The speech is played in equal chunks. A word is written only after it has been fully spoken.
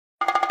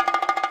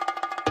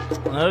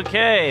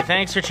Okay,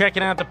 thanks for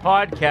checking out the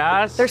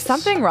podcast. There's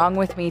something wrong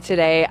with me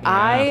today. Yeah.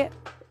 I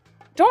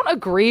don't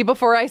agree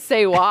before I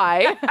say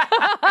why.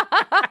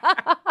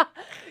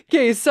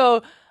 Okay,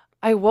 so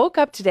I woke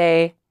up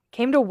today,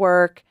 came to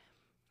work,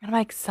 and I'm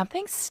like,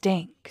 something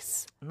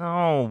stinks.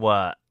 No,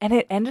 what? And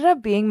it ended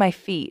up being my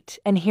feet.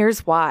 And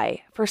here's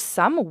why. For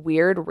some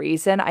weird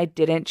reason, I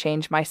didn't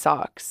change my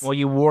socks. Well,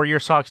 you wore your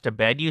socks to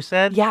bed, you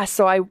said? Yeah,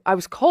 so I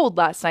was cold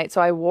last night,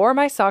 so I wore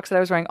my socks that I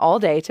was wearing all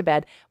day to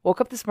bed.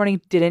 Woke up this morning,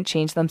 didn't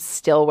change them,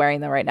 still wearing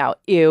them right now.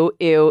 Ew,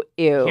 ew,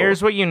 ew.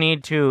 Here's what you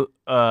need to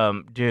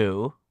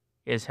do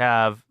is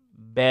have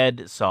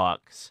bed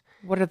socks.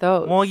 What are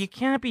those? Well, you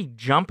can't be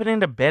jumping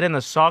into bed in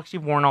the socks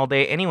you've worn all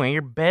day anyway.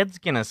 Your bed's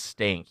gonna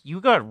stink.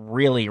 You got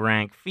really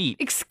rank feet.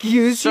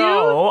 Excuse you?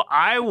 So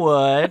I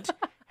would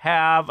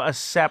have a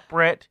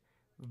separate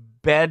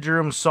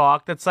bedroom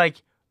sock that's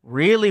like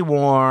really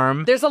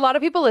warm. There's a lot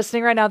of people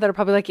listening right now that are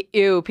probably like,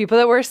 ew, people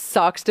that wear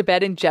socks to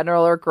bed in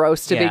general are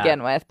gross to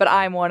begin with. But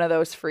I'm one of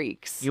those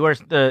freaks. You wear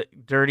the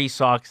dirty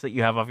socks that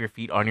you have off your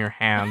feet on your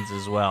hands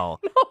as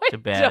well to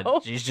bed.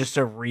 Don't. She's just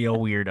a real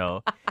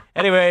weirdo.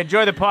 Anyway,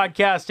 enjoy the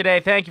podcast today.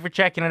 Thank you for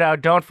checking it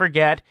out. Don't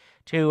forget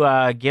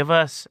to give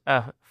us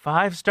a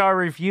 5-star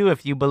review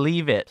if you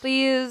believe it.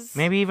 Please.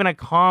 Maybe even a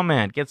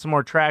comment. Get some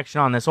more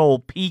traction on this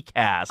old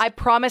PCast. I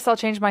promise I'll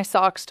change my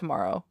socks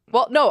tomorrow.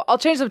 Well, no, I'll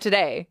change them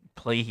today.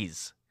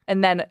 Please.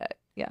 And then,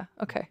 yeah,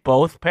 okay.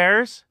 Both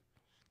pairs?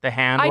 The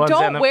hand ones? I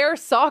don't wear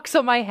socks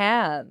on my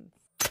hands.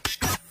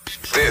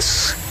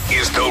 This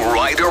is the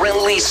Ryder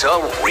and Lisa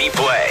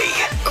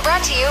replay.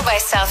 Brought to you by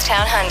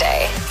Southtown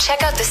Hyundai.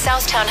 Check out the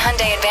Southtown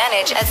Hyundai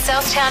Advantage at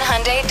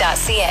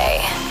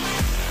southtownhyundai.ca.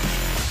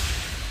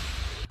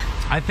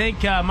 I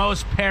think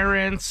most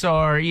parents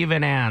or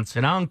even aunts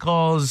and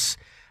uncles,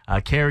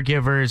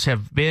 caregivers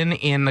have been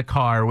in the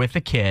car with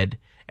a kid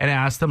and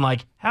asked them,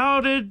 like, how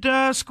did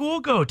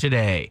school go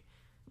today?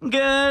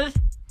 Good.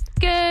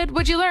 Good.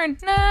 What'd you learn?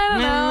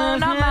 No,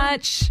 not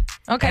much.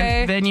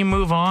 Okay. And then you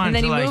move on. And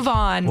then to you move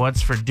on.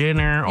 What's for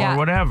dinner or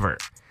whatever.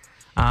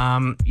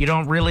 You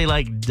don't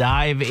really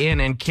dive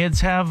in, and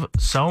kids have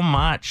so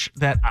much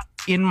that,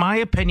 in my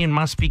opinion,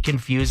 must be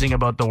confusing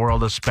about the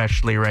world,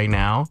 especially right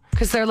now.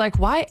 Because they're like,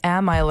 why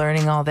am I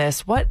learning all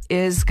this? What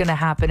is going to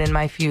happen in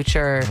my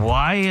future?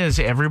 Why is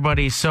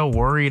everybody so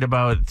worried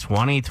about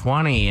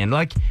 2020? And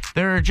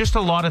there are just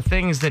a lot of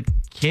things that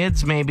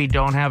kids maybe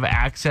don't have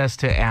access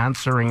to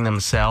answering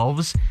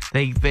themselves.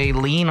 They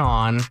lean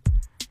on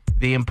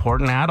the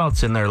important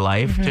adults in their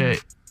life to,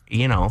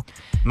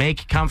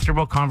 make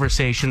comfortable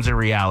conversations a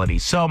reality.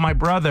 So my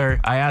brother,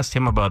 I asked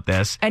him about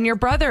this. And your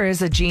brother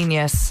is a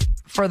genius,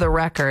 for the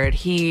record.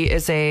 He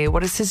is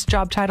what is his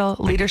job title?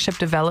 Leadership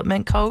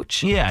development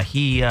coach? Yeah,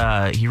 he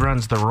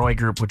runs the Roy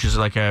Group, which is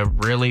like a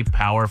really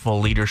powerful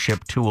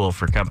leadership tool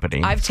for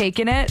companies. I've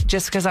taken it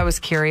just because I was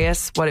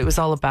curious what it was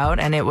all about,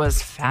 and it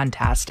was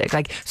fantastic.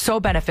 So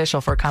beneficial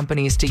for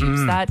companies to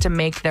use that to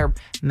make their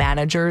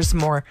managers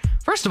more,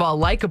 first of all,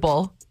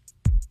 likable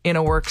in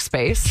a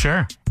workspace.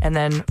 Sure. And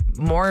then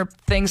more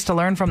things to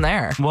learn from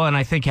there. Well, and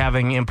I think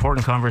having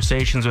important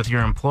conversations with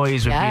your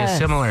employees would be a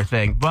similar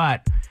thing.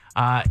 But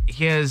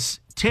his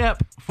tip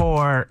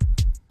for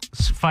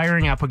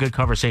firing up a good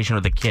conversation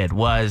with a kid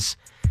was,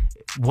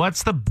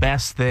 what's the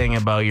best thing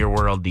about your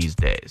world these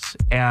days?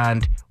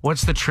 And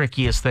what's the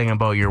trickiest thing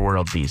about your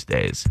world these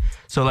days?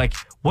 So,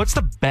 what's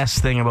the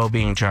best thing about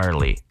being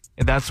Charlie?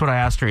 That's what I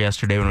asked her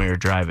yesterday when we were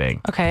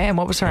driving. Okay, and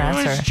what was her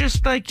answer? It was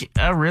just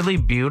a really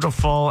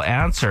beautiful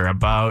answer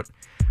about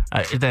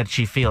that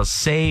she feels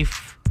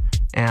safe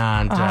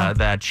and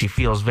that she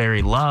feels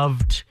very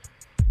loved.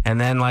 And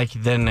then,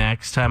 the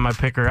next time I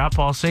pick her up,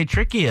 I'll say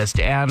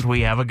trickiest. And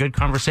we have a good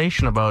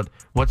conversation about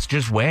what's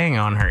just weighing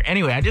on her.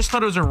 Anyway, I just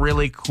thought it was a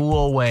really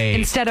cool way.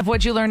 Instead of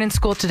what'd you learn in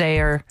school today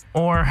or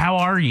how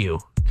are you?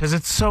 Because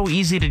it's so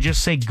easy to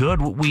just say good.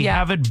 We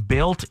have it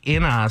built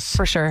in us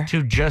for sure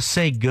to just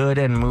say good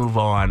and move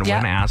on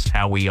when asked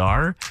how we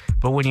are.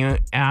 But when you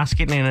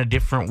ask it in a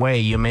different way,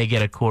 you may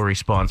get a cool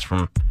response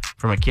from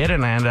a kid,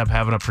 and I end up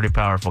having a pretty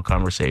powerful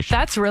conversation.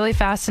 That's really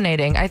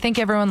fascinating. I think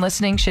everyone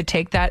listening should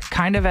take that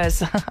kind of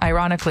as,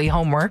 ironically,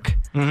 homework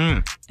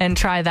and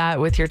try that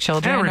with your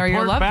children or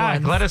your loved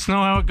ones. Let us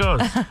know how it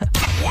goes.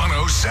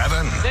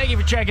 107. Thank you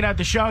for checking out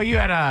the show. You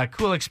had a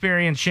cool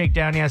experience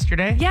shakedown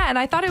yesterday. Yeah, and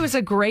I thought it was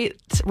a great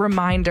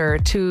reminder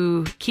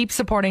to keep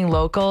supporting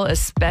local,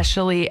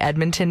 especially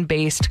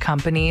Edmonton-based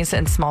companies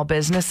and small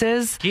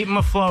businesses. Keep them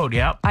afloat,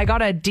 yep. I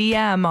got a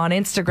DM on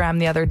Instagram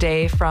the other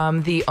day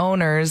from the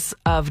owners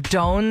of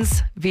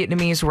Don's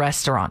Vietnamese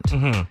restaurant.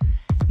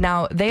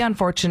 Now, they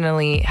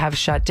unfortunately have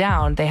shut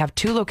down. They have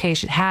two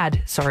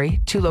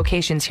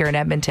locations here in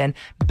Edmonton.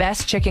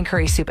 Best chicken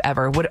curry soup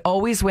ever. Would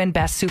always win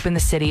best soup in the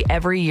city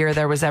every year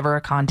there was ever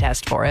a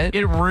contest for it.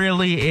 It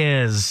really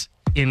is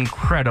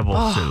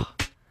incredible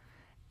soup.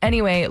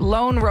 Anyway,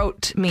 Lone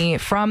wrote me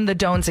from the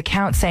Don's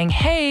account saying,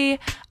 hey,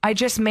 I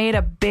just made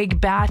a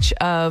big batch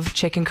of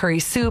chicken curry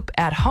soup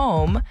at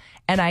home,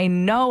 and I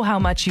know how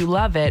much you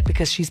love it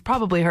because she's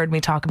probably heard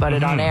me talk about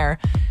it on air.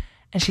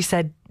 And she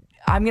said,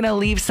 I'm going to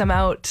leave some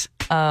out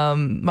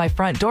my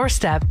front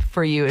doorstep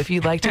for you if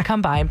you'd like to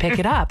come by and pick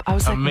it up. I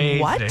was like,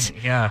 Amazing. What?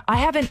 Yeah. I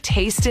haven't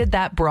tasted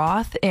that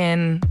broth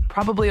in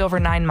probably over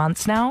 9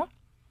 months now.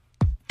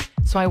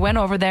 So I went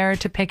over there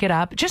to pick it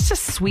up. Just a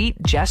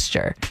sweet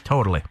gesture.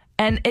 Totally.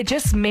 And it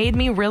just made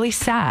me really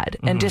sad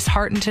and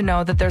disheartened to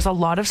know that there's a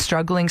lot of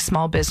struggling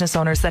small business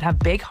owners that have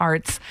big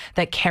hearts,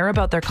 that care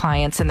about their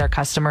clients and their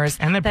customers.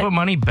 And they put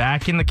money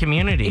back in the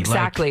community.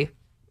 Exactly.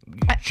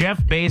 Like,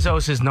 Jeff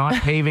Bezos is not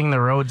paving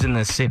the roads in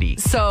the city.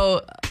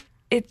 So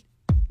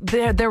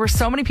there were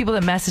so many people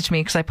that messaged me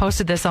because I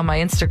posted this on my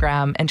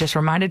Instagram and just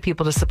reminded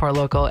people to support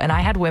local. And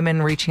I had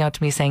women reaching out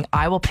to me saying,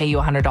 I will pay you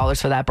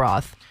 $100 for that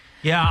broth.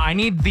 Yeah, I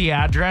need the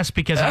address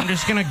because I'm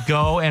just going to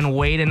go and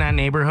wait in that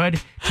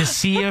neighborhood to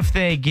see if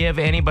they give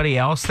anybody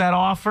else that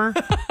offer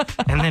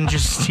and then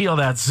just steal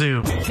that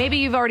soup. Maybe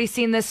you've already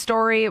seen this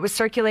story. It was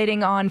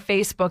circulating on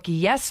Facebook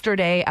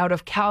yesterday out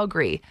of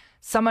Calgary.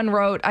 Someone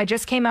wrote, I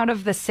just came out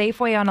of the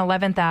Safeway on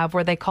 11th Ave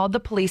where they called the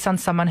police on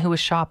someone who was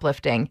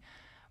shoplifting.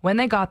 When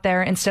they got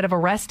there, instead of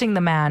arresting the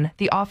man,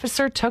 the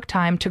officer took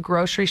time to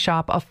grocery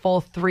shop a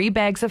full 3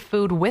 bags of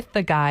food with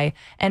the guy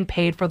and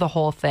paid for the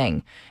whole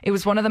thing. It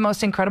was one of the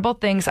most incredible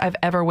things I've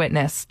ever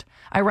witnessed.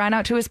 I ran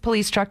out to his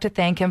police truck to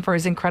thank him for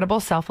his incredible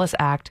selfless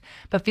act,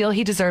 but feel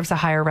he deserves a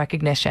higher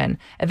recognition.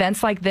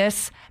 Events like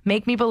this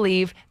make me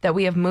believe that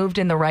we have moved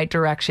in the right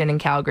direction in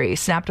Calgary.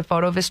 Snapped a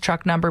photo of his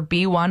truck number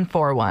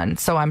B141.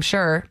 So I'm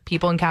sure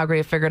people in Calgary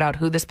have figured out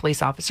who this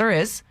police officer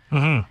is.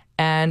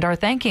 And are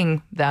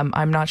thanking them.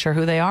 I'm not sure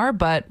who they are,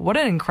 but what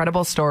an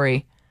incredible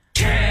story.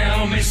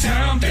 Tell me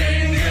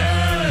something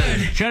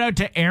good. Shout out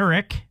to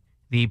Eric,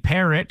 the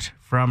parrot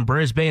from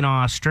Brisbane,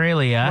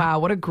 Australia. Wow,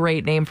 what a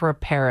great name for a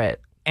parrot.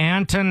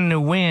 Anton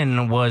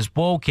Nguyen was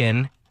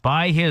woken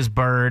by his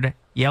bird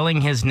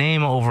yelling his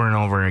name over and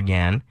over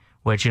again,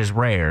 which is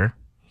rare.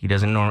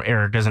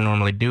 Eric doesn't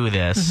normally do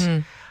this.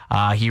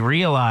 He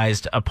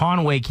realized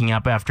upon waking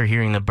up after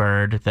hearing the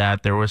bird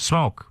that there was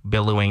smoke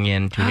billowing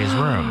into his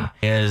room.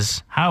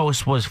 His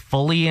house was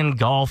fully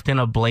engulfed in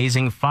a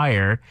blazing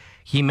fire.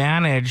 He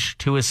managed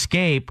to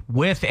escape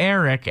with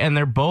Eric, and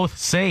they're both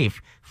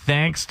safe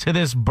thanks to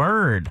this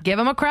bird. Give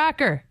him a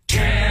cracker.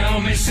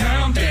 Tell me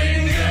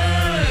something good.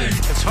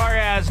 As far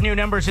as new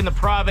numbers in the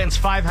province,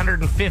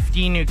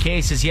 515 new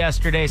cases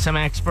yesterday. Some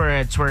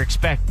experts were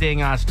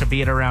expecting us to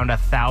be at around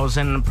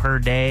 1,000 per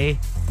day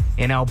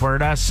in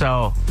Alberta,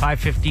 so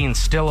 515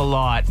 still a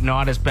lot.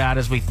 Not as bad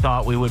as we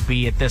thought we would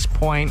be at this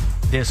point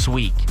this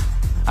week.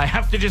 I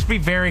have to just be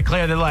very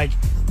clear that, like,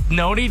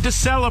 no need to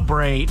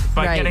celebrate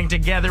by getting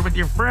together with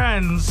your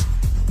friends,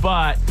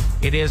 but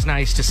it is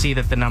nice to see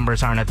that the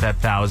numbers aren't at that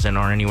 1,000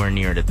 or anywhere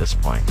near it at this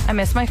point. I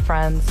miss my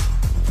friends.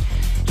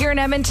 Here in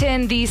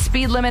Edmonton, the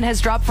speed limit has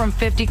dropped from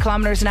 50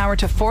 kilometers an hour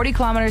to 40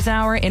 kilometers an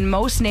hour in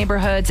most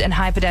neighborhoods and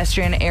high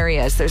pedestrian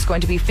areas. There's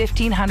going to be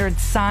 1,500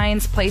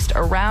 signs placed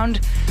around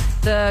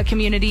the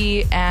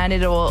community, and it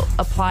will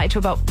apply to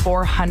about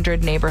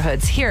 400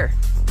 neighborhoods. Here,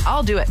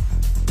 I'll do it.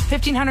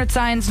 1,500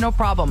 signs, no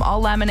problem.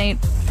 I'll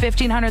laminate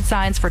 1,500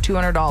 signs for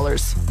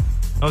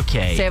 $200.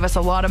 Okay. Save us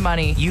a lot of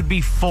money. You'd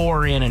be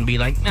 4 in and be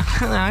like,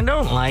 I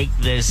don't like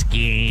this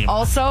game.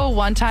 Also,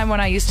 one time when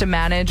I used to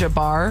manage a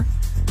bar,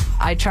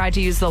 I tried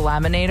to use the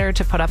laminator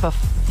to put up a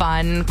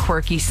fun,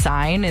 quirky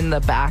sign in the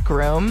back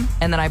room,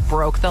 and then I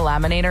broke the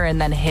laminator and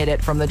then hid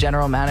it from the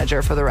general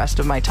manager for the rest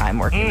of my time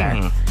working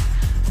there.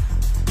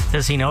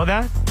 Does he know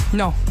that?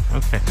 No.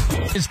 Okay.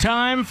 It's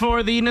time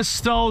for the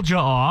Nostalgia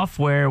Off,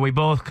 where we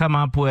both come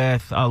up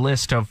with a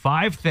list of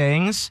 5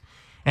 things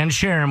and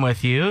share them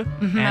with you,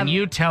 and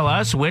you tell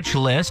us which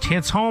list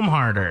hits home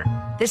harder.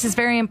 This is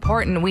very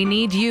important. We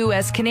need you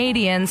as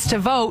Canadians to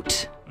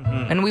vote.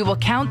 And we will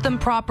count them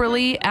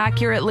properly,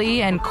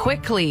 accurately, and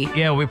quickly.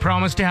 Yeah, we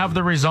promise to have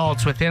the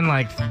results within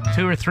like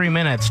 2 or 3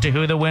 minutes to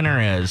who the winner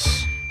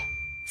is.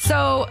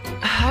 So,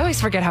 I always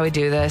forget how we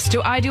do this.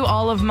 Do I do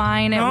all of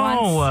mine at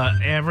once? No,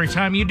 every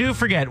time you do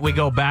forget, we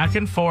go back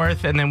and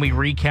forth and then we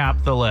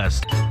recap the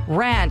list.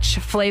 Ranch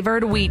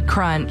flavored wheat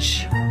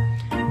crunch.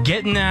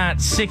 Getting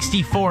that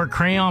 64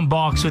 crayon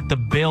box with the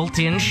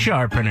built-in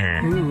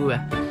sharpener. Ooh.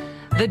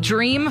 The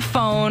Dream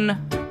Phone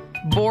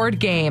board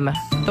game.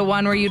 The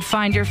one where you'd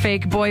find your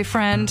fake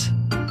boyfriend.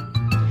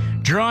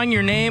 Drawing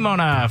your name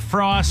on a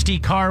frosty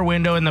car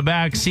window in the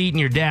back seat and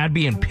your dad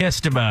being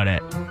pissed about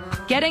it.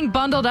 Getting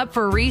bundled up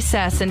for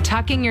recess and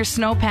tucking your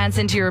snow pants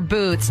into your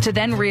boots to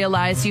then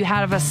realize you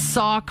have a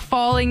sock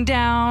falling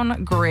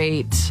down.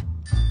 Great.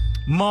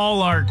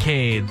 Mall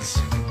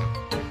arcades.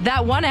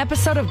 That one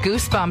episode of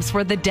Goosebumps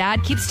where the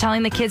dad keeps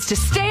telling the kids to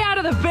stay out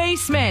of the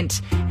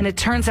basement, and it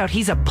turns out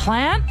he's a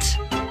plant.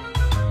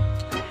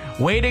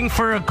 Waiting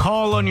for a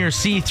call on your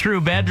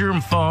see-through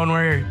bedroom phone,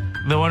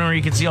 the one where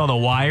you can see all the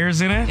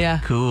wires in it? Yeah.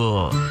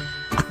 Cool.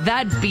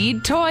 That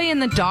bead toy in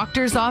the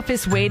doctor's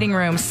office waiting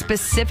room,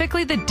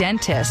 specifically the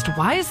dentist.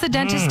 Why is the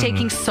dentist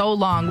taking so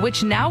long?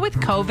 Which now with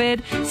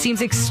COVID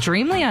seems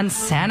extremely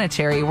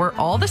unsanitary. Were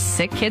all the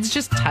sick kids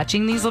just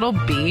touching these little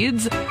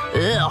beads?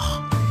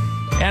 Ugh.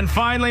 And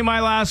finally,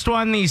 my last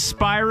one, the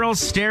spiral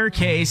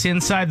staircase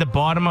inside the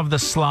bottom of the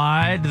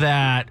slide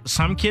that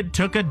some kid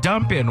took a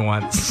dump in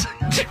once.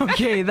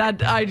 Okay,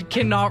 that I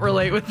cannot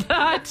relate with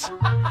that.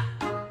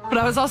 But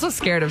I was also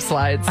scared of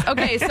slides.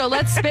 Okay, so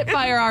let's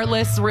spitfire our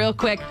lists real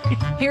quick.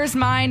 Here's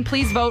mine.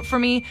 Please vote for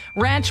me.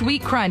 Ranch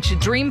Wheat Crunch,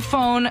 Dream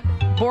Phone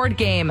board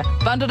game,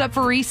 bundled up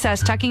for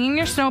recess, tucking in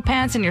your snow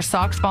pants and your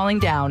socks falling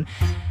down.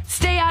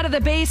 Stay Out of the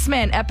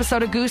Basement,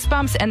 episode of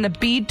Goosebumps, and the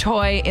bead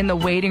toy in the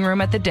waiting room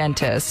at the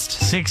dentist.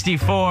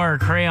 64,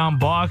 crayon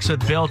box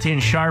with built-in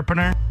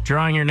sharpener,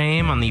 drawing your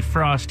name on the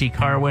frosty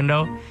car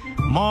window.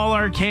 Mall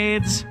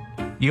arcades,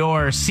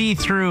 your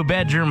see-through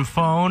bedroom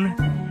phone,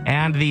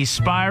 and the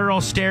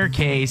spiral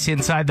staircase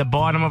inside the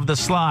bottom of the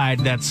slide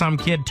that some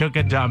kid took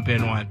a dump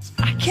in once.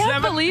 I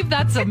can't believe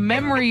that's a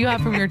memory you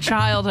have from your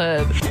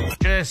childhood.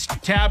 Just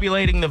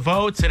tabulating the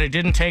votes, and it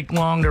didn't take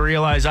long to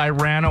realize I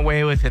ran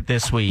away with it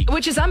this week.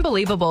 Which is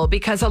unbelievable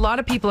because a lot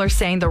of people are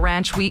saying the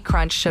Ranch Wheat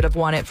Crunch should have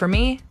won it for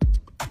me.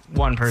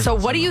 One person. So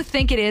what do you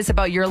think it is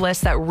about your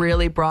list that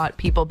really brought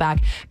people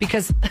back?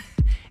 Because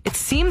it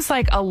seems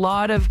like a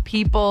lot of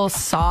people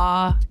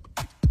saw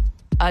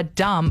a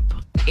dump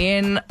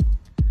in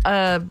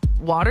a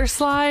water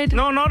slide?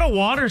 No, not a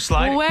water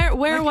slide. Well,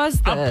 where was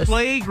this? A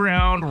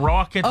playground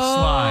rocket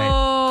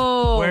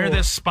slide. Where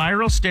the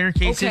spiral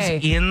staircase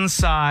is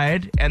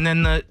inside, and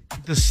then the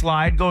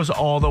slide goes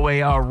all the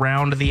way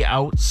around the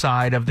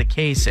outside of the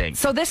casing.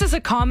 So this is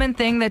a common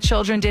thing that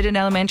children did in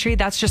elementary?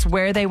 That's just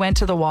where they went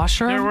to the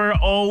washroom? There were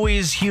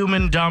always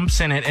human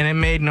dumps in it, and it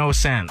made no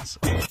sense.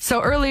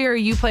 So earlier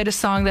you played a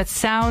song that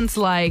sounds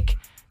like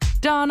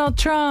Donald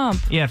Trump.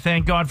 Yeah,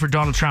 thank God for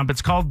Donald Trump.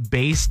 It's called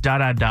Bass Da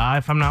Da Da,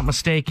 if I'm not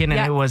mistaken, and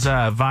it was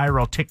a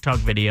viral TikTok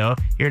video.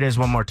 Here it is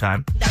one more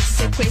time.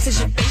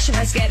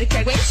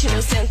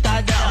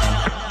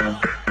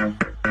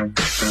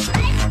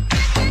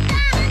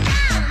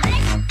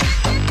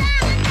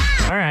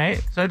 All right,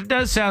 so it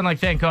does sound like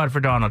Thank God for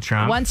Donald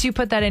Trump. Once you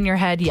put that in your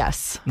head,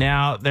 yes.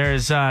 Now,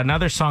 there's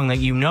another song that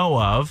you know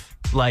of,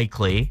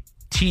 likely.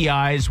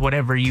 T.I.'s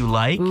Whatever You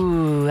Like.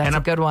 Ooh, that's a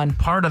good one.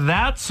 Part of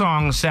that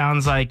song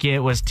sounds like it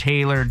was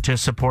tailored to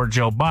support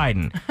Joe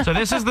Biden. So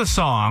this is the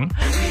song.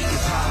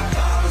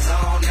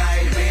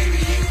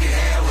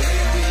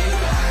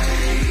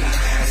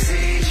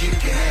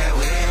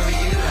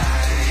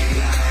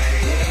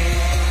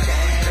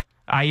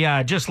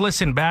 I just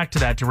listened back to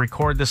that to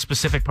record the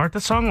specific part.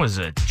 The song was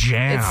a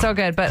jam. It's so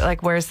good, but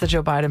like, where's the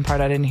Joe Biden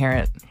part? I didn't hear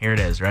it. Here it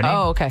is. Ready?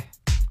 Oh, okay.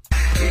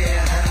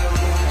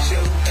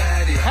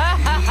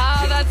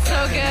 That's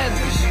so good.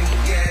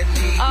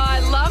 Oh, I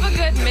love a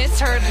good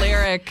misheard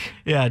lyric.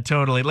 Yeah,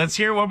 totally. Let's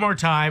hear it one more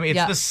time.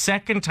 It's the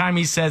second time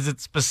he says it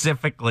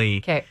specifically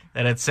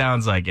that it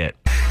sounds like it.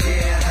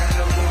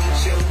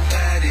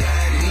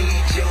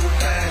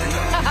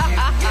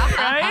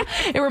 Right?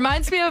 It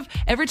reminds me of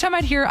every time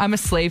I'd hear I'm a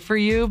Slave for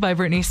You by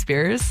Britney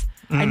Spears.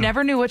 I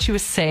never knew what she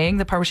was saying.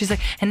 The part where she's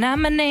like, and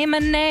I'm a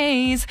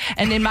mayonnaise.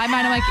 And in my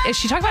mind, I'm like, is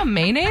she talking about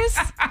mayonnaise?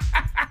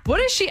 What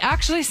is she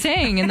actually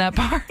saying in that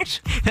part?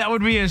 That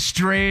would be a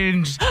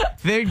strange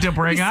thing to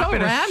bring up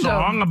in a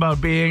song about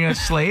being a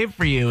slave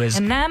for you.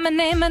 And I'm a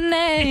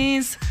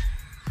mayonnaise.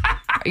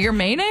 Your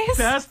mayonnaise?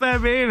 That's that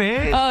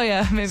mayonnaise. Oh,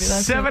 yeah. Maybe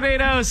that's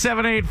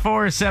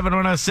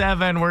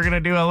 780-784-7107. We're going to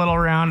do a little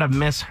round of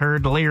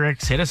misheard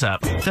lyrics. Hit us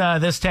up.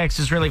 This text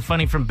is really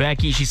funny from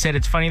Becky. She said,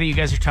 it's funny that you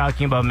guys are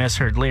talking about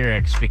misheard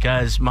lyrics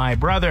because my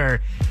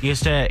brother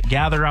used to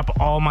gather up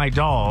all my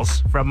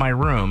dolls from my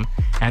room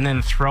and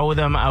then throw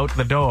them out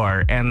the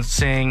door and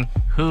sing,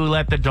 Who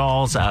Let the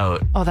Dolls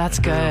Out? Oh, that's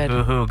good.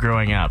 Boo-hoo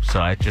growing up.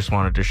 So I just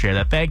wanted to share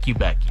that. Thank you,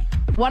 Becky.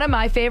 One of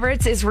my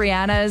favorites is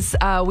Rihanna's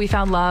We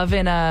Found Love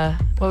in a...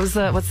 what's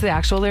the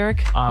actual lyric?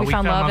 We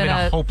found love in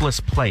a hopeless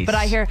place. But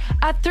I hear,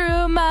 I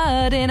threw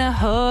mud in a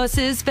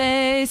horse's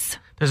face.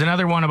 There's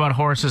another one about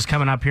horses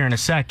coming up here in a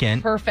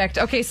second. Perfect.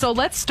 Okay, so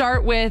let's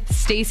start with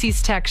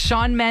Stacey's text.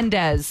 Shawn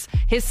Mendes,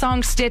 his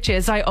song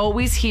Stitches, I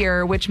always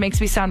hear, which makes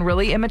me sound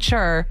really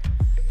immature,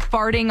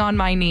 farting on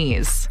my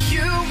knees.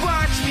 You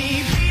watch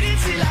me beat it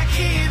till I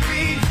can't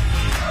breathe.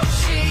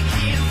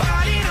 Shaking,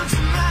 farting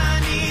onto my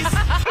knees.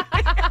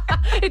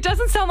 It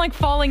doesn't sound like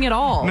falling at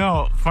all.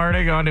 No,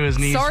 farting onto his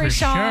knees. Sorry, for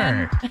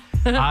Shawn.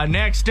 Sure.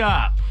 Next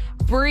up.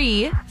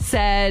 Bree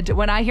said,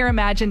 when I hear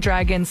Imagine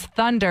Dragons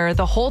Thunder,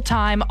 the whole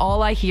time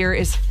all I hear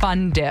is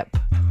Fun Dip.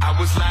 I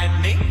was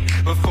lightning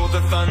before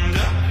the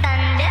thunder.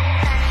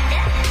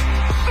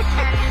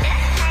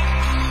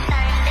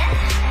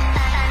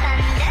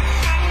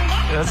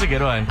 That's a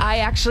good one. I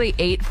actually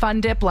ate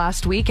Fun Dip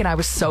last week and I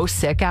was so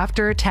sick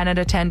after. 10 out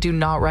of 10 do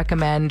not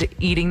recommend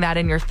eating that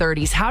in your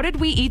 30s. How did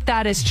we eat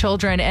that as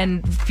children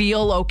and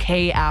feel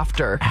okay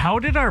after? How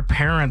did our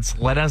parents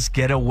let us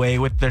get away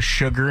with the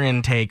sugar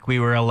intake we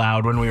were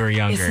allowed when we were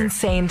younger? It's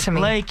insane to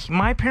me. Like,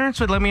 my parents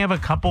would let me have a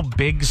couple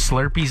big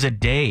Slurpees a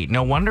day.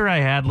 No wonder I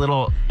had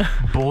little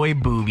boy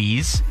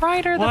boobies.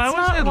 Ryder, that's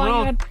not why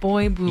you had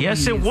boy boobies.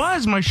 Yes, it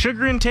was. My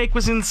sugar intake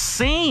was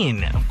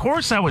insane. Of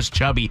course I was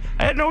chubby.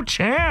 I had no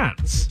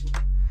chance.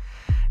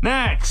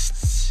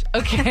 Next,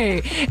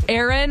 Okay,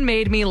 Erin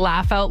made me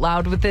laugh out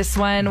loud with this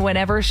one.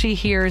 Whenever she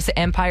hears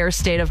Empire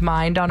State of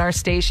Mind on our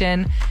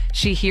station,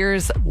 she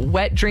hears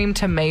Wet Dream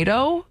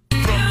Tomato.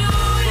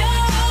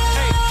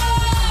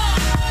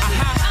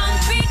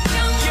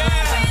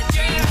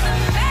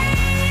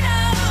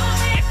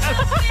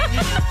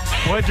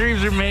 What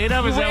dreams are made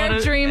of? Is that what Where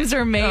dreams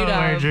are made of.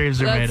 Where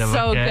dreams are made of. That's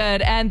so Okay.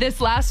 good. And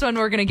this last one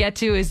we're going to get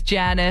to is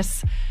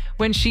Janice.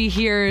 When she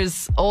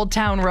hears Old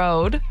Town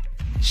Road,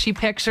 she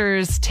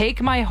pictures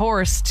Take My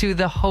Horse to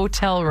the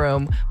Hotel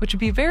Room, which would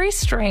be very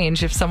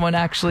strange if someone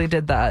actually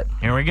did that.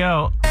 Here we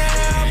go.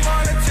 I'm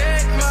gonna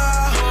take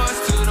my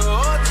horse to the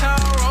old town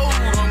road.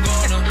 I'm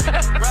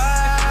gonna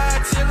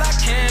ride till I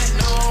can't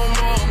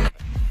no more.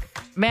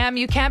 Ma'am,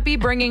 you can't be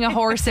bringing a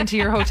horse into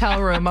your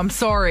hotel room. I'm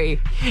sorry.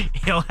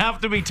 He'll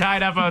have to be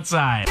tied up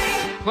outside.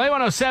 Play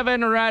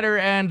 107, Ryder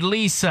and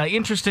Lisa.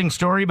 Interesting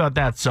story about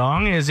that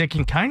song is it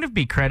can kind of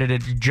be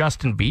credited to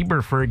Justin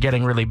Bieber for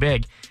getting really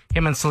big.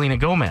 Him and Selena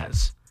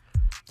Gomez.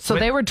 So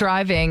they were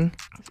driving.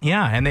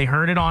 Yeah, and they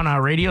heard it on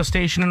a radio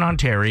station in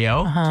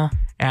Ontario.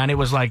 And it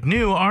was like,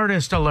 new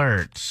artist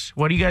alert.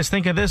 What do you guys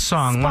think of this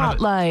song?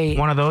 Spotlight.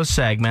 One of those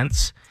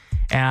segments.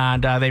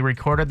 And they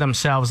recorded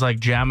themselves like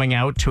jamming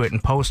out to it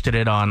and posted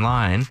it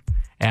online.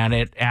 And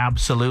it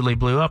absolutely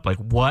blew up. Like,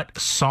 what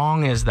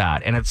song is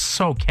that? And it's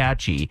so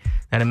catchy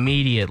that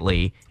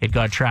immediately it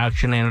got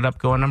traction and ended up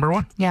going number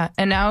one. Yeah.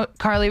 And now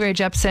Carly Rae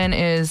Jepsen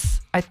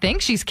is, I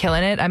think she's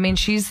killing it. I mean,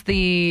 she's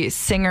the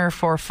singer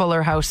for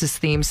Fuller House's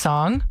theme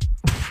song.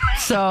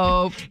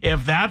 So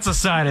If that's a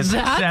sign of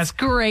success. that's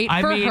great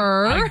for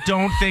her. I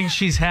don't think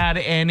she's had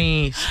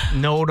any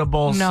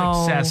notable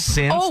success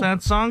since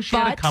that song. She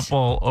had a but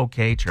couple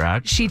okay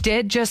tracks. she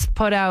did just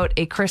put out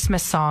a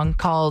Christmas song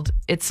called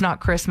It's Not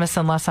Christmas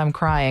Unless I'm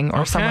Crying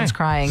or Someone's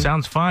Crying.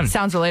 Sounds fun.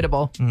 Sounds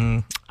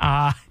relatable.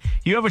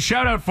 You have a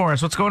shout out for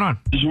us. What's going on?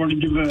 Just want to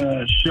give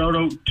a shout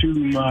out to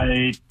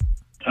my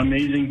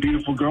amazing,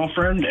 beautiful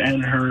girlfriend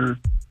and her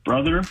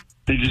brother.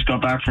 They just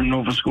got back from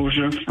Nova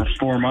Scotia for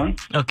 4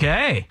 months.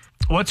 Okay.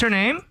 What's her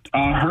name?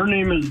 Her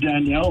name is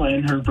Danielle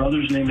and her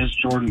brother's name is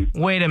Jordan.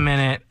 Wait a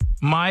minute.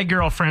 My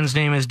girlfriend's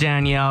name is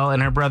Danielle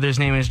and her brother's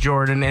name is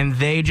Jordan, and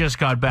they just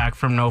got back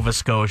from Nova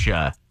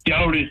Scotia.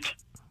 Doubt it.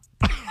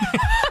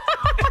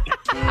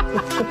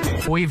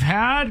 We've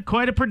had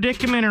quite a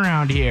predicament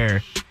around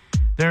here.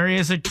 There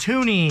is a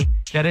toonie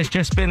that has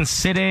just been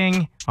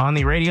sitting on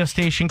the radio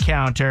station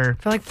counter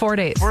For like 4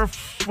 days. for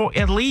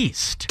at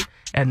least,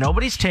 and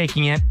nobody's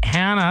taking it.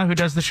 Hannah, who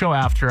does the show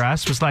after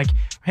us, was like,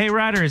 hey,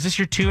 Ryder, is this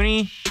your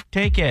toonie?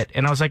 Take it.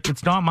 And I was like,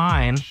 it's not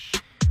mine.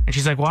 And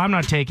she's like, well, I'm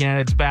not taking it.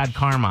 It's bad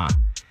karma.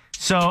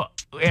 So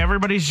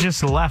everybody's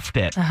just left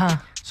it.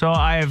 So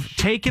I've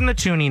taken the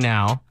toonie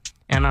now,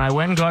 and I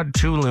went and got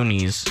 2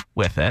 loonies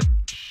with it.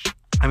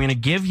 I'm going to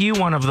give you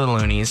one of the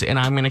loonies, and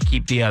I'm going to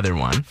keep the other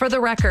one. For the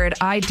record,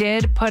 I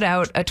did put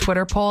out a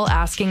Twitter poll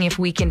asking if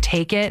we can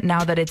take it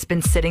now that it's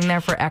been sitting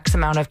there for X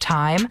amount of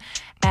time.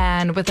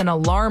 And with an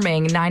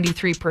alarming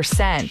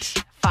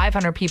 93%,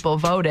 500 people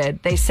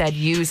voted. They said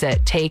use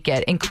it, take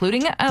it,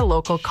 including a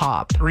local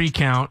cop.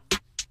 Recount.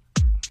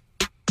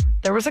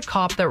 There was a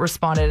cop that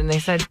responded and they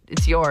said,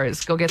 it's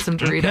yours. Go get some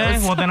Doritos. Okay,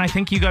 well, then I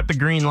think you got the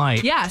green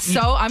light. Yeah,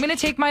 so I'm going to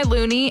take my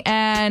loony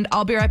and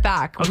I'll be right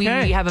back.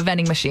 Okay. We have a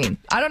vending machine.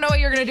 I don't know what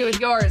you're going to do with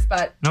yours,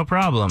 but No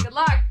problem. good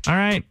luck. All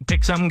right,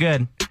 pick something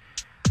good.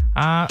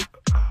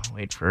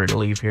 Wait for her to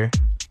leave here.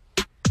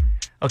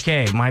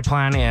 Okay, my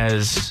plan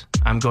is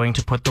I'm going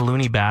to put the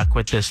loony back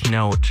with this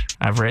note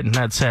I've written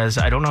that says,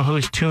 I don't know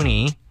whose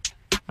toonie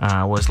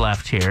was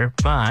left here,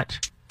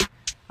 but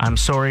I'm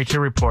sorry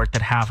to report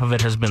that half of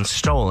it has been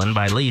stolen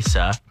by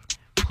Lisa.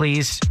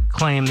 Please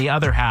claim the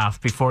other half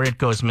before it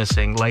goes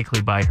missing,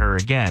 likely by her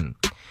again.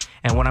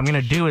 And what I'm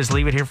going to do is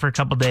leave it here for a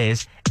couple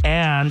days.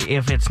 And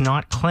if it's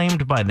not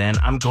claimed by then,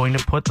 I'm going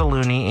to put the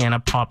loony in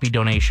a Poppy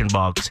donation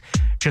box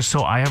just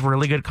so I have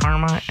really good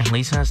karma. And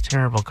Lisa has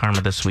terrible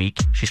karma this week.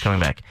 She's coming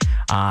back.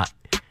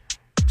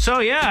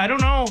 So, yeah, I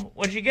don't know.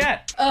 What'd you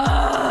get?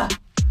 I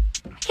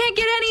can't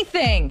get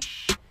anything.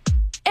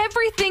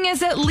 Everything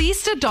is at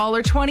least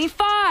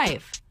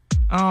 $1.25.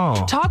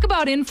 Oh. Talk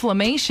about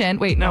inflammation.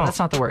 Wait, no, that's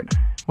not the word.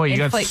 What, you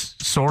got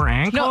sore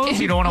ankles?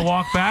 You don't want to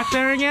walk back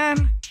there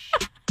again?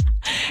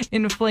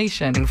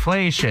 Inflation.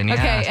 Inflation, yeah.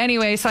 Okay,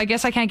 anyway, so I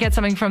guess I can't get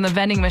something from the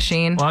vending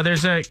machine. Well,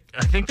 I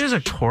think there's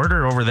a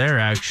quarter over there,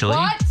 actually.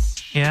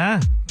 What? Yeah.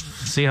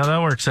 See how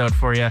that works out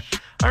for you.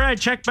 All right,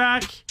 check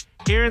back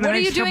here in the What are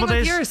next you doing couple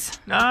with days. yours?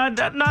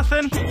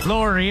 Nothing.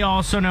 Lori,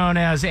 also known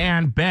as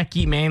Ann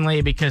Becky,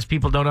 mainly because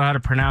people don't know how to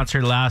pronounce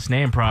her last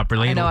name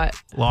properly. I know it.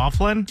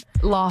 Laughlin?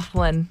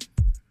 Laughlin.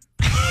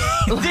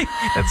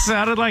 That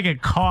sounded like a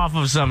cough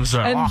of some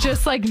sort. And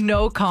just like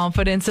no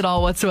confidence at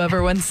all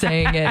whatsoever when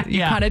saying it. You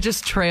Yeah. kind of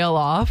just trail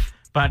off.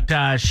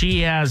 But she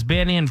has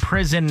been in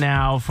prison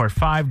now for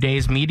 5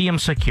 days, medium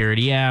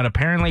security, and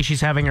apparently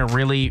she's having a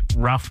really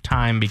rough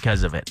time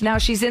because of it. Now,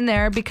 she's in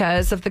there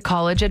because of the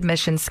college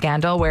admissions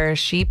scandal where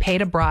she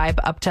paid a bribe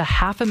up to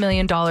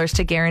 $500,000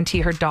 to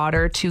guarantee her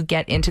daughter to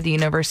get into the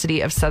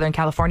University of Southern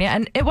California.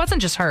 And it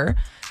wasn't just her.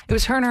 It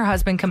was her and her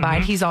husband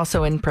combined. He's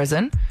also in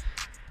prison.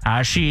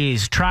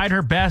 She's tried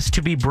her best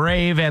to be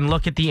brave and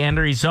look at the end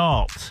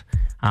result.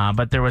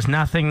 But there was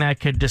nothing that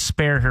could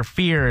despair her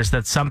fears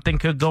that something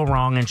could go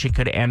wrong and she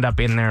could end up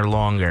in there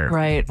longer.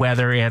 Right.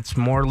 Whether it's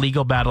more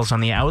legal battles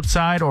on the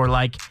outside or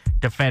like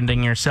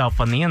defending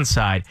yourself on the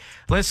inside.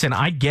 Listen,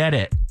 I get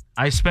it.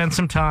 I spent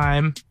some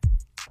time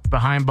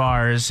behind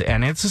bars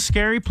and it's a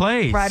scary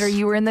place. Ryder,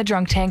 you were in the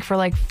drunk tank for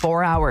like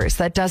 4 hours.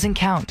 That doesn't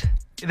count.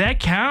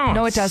 That counts.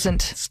 No, it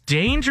doesn't. It's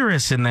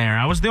dangerous in there.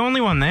 I was the only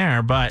one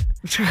there, but...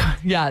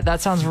 Yeah, that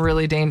sounds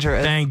really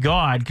dangerous. Thank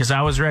God, because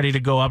I was ready to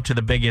go up to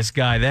the biggest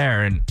guy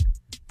there and...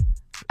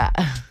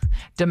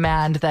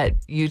 demand that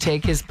you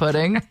take his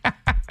pudding.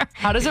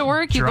 How does it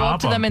work? You go up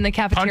to them in the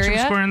cafeteria? Punch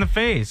him square in the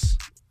face.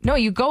 No,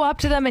 you go up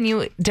to them and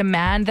you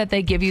demand that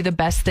they give you the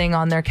best thing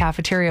on their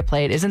cafeteria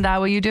plate. Isn't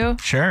that what you do?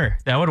 Sure,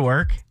 that would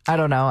work. I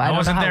don't know. I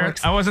wasn't there.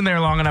 I wasn't there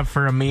long enough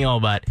for a meal,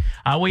 but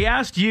we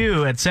asked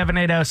you at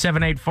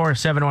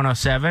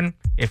 780-784-7107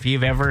 if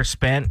you've ever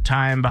spent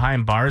time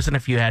behind bars and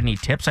if you had any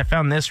tips. I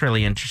found this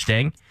really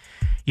interesting.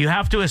 You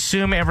have to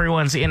assume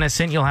everyone's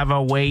innocent. You'll have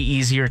a way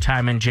easier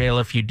time in jail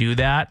if you do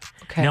that.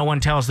 Okay. No one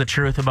tells the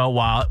truth about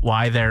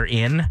why they're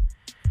in.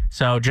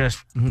 So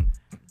just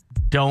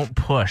don't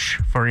push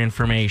for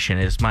information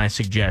is my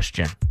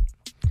suggestion.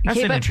 That's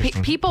okay, an but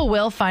interesting. People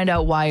will find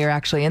out why you're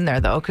actually in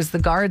there, though, because the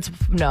guards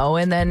know.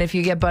 And then if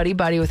you get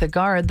buddy-buddy with a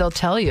guard, they'll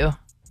tell you,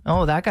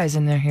 oh, that guy's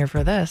in there here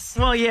for this.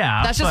 Well,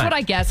 yeah. That's just what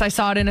I guess. I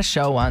saw it in a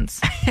show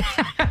once.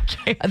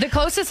 Okay. The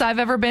closest I've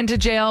ever been to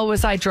jail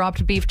was I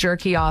dropped beef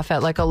jerky off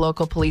at like a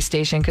local police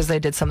station because they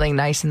did something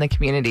nice in the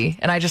community.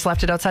 And I just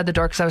left it outside the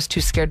door because I was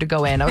too scared to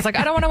go in. I was like,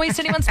 I don't want to waste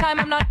anyone's time.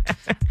 I'm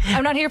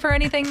not here for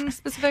anything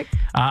specific.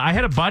 I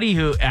had a buddy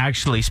who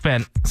actually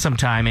spent some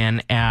time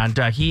in, and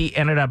he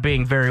ended up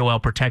being very well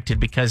protected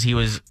because he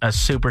was a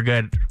super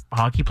good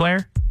hockey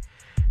player.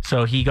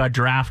 So he got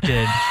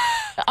drafted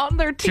on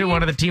their team. To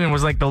one of the team and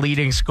was like the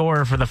leading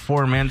scorer for the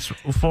 4 months.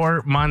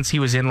 4 months he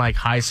was in like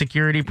high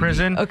security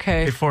prison.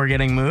 Okay. Before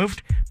getting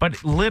moved.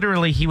 But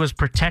literally he was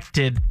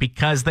protected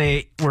because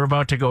they were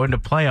about to go into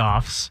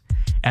playoffs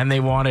and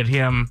they wanted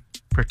him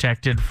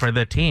protected for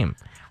the team,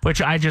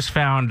 which I just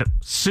found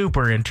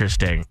super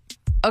interesting.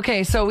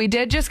 Okay, so we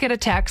did just get a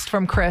text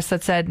from Chris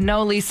that said,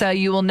 no, Lisa,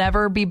 you will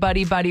never be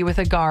buddy-buddy with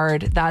a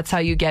guard. That's how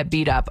you get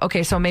beat up.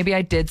 Okay, so maybe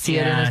I did see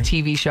it in a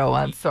TV show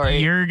once. Sorry.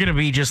 You're going to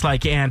be just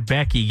like Aunt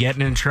Becky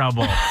getting in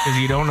trouble because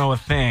you don't know a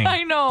thing.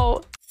 I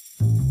know.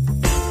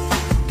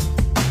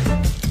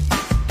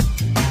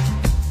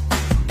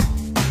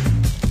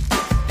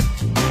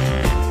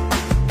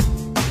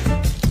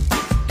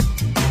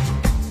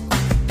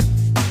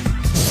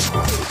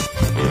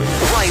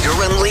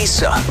 Ryder and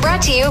Lisa.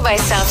 Brought to you by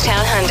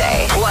Southtown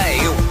Hyundai. Play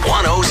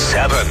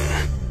 107.